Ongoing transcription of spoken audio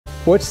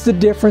What's the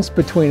difference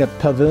between a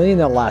pavilion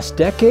that lasts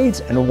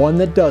decades and one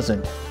that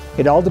doesn't?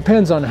 It all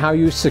depends on how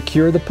you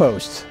secure the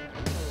posts.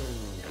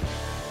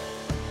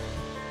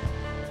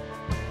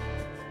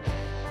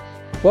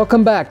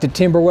 Welcome back to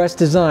Timber West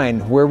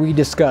Design, where we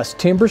discuss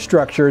timber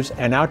structures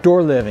and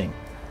outdoor living.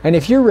 And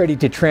if you're ready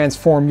to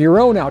transform your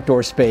own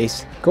outdoor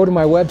space, go to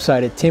my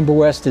website at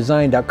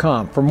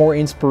timberwestdesign.com for more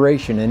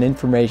inspiration and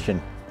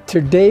information.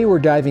 Today we're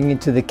diving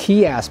into the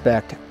key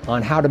aspect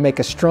on how to make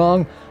a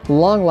strong,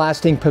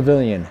 long-lasting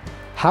pavilion,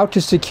 how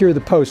to secure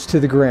the posts to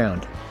the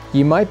ground.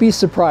 You might be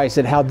surprised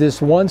at how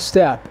this one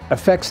step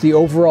affects the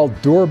overall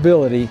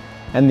durability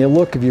and the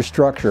look of your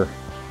structure.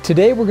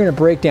 Today we're going to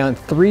break down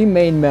 3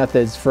 main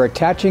methods for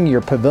attaching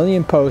your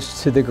pavilion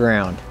posts to the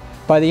ground.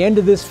 By the end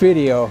of this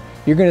video,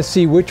 you're going to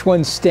see which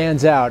one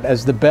stands out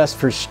as the best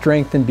for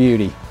strength and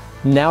beauty.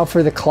 Now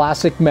for the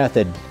classic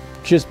method,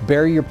 just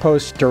bury your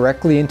posts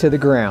directly into the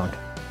ground.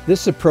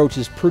 This approach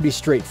is pretty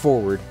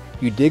straightforward.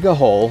 You dig a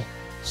hole,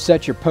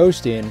 set your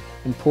post in,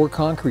 and pour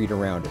concrete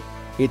around it.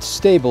 It's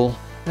stable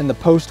and the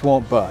post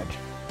won't budge.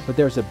 But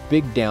there's a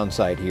big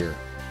downside here: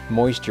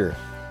 moisture.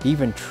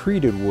 Even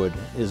treated wood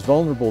is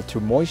vulnerable to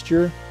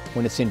moisture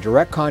when it's in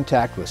direct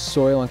contact with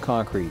soil and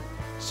concrete,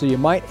 so you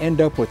might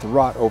end up with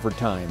rot over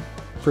time.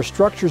 For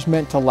structures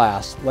meant to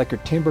last, like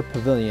your timber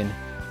pavilion,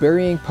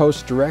 burying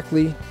posts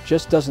directly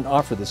just doesn't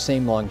offer the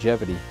same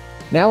longevity.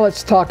 Now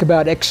let's talk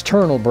about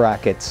external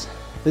brackets.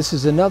 This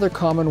is another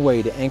common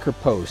way to anchor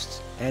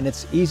posts, and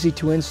it's easy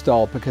to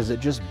install because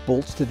it just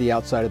bolts to the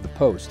outside of the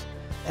post.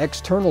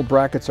 External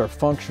brackets are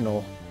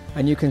functional,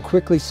 and you can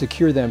quickly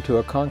secure them to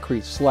a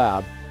concrete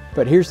slab.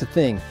 But here's the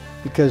thing,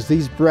 because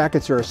these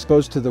brackets are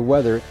exposed to the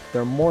weather,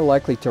 they're more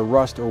likely to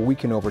rust or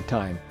weaken over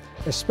time,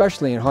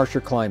 especially in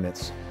harsher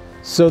climates.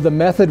 So the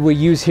method we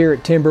use here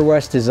at Timber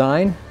West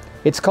Design,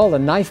 it's called a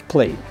knife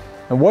plate.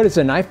 And what is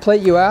a knife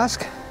plate, you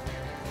ask?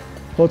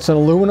 Well, it's an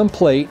aluminum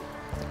plate,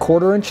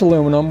 1/4 inch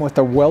aluminum with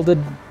a welded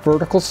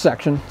vertical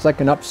section. It's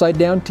like an upside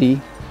down T.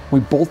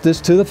 We bolt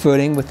this to the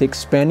footing with the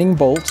expanding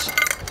bolts.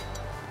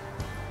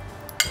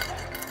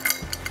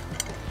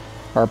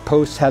 Our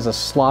post has a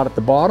slot at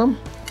the bottom,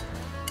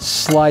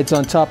 slides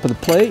on top of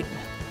the plate,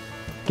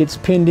 gets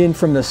pinned in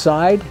from the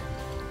side.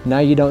 Now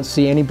you don't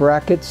see any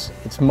brackets.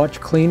 It's much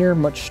cleaner,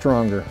 much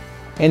stronger.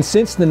 And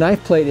since the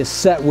knife plate is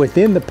set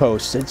within the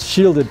posts, it's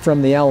shielded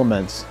from the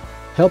elements,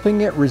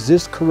 helping it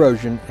resist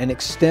corrosion and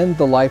extend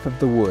the life of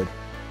the wood.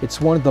 It's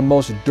one of the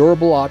most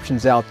durable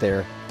options out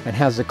there and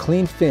has a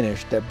clean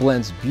finish that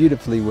blends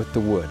beautifully with the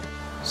wood.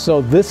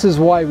 So this is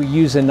why we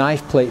use a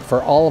knife plate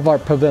for all of our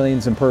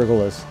pavilions and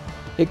pergolas.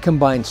 It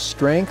combines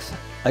strength,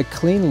 a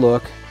clean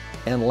look,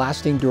 and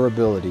lasting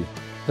durability.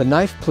 The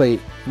knife plate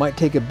might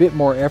take a bit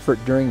more effort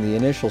during the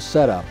initial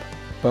setup,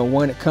 but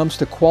when it comes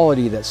to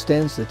quality that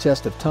stands the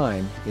test of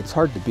time, it's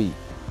hard to beat.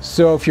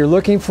 So if you're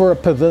looking for a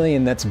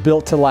pavilion that's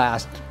built to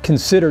last,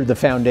 consider the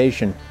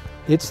foundation.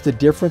 It's the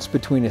difference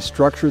between a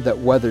structure that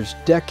weathers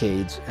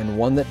decades and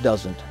one that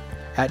doesn't.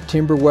 At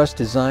Timber West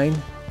Design,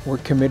 we're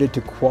committed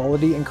to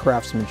quality and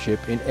craftsmanship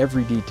in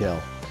every detail,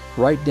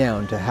 right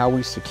down to how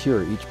we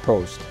secure each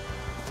post.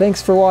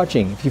 Thanks for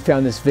watching. If you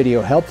found this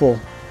video helpful,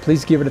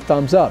 please give it a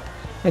thumbs up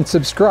and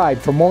subscribe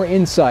for more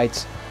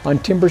insights on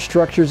timber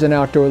structures and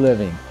outdoor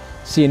living.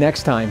 See you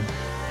next time.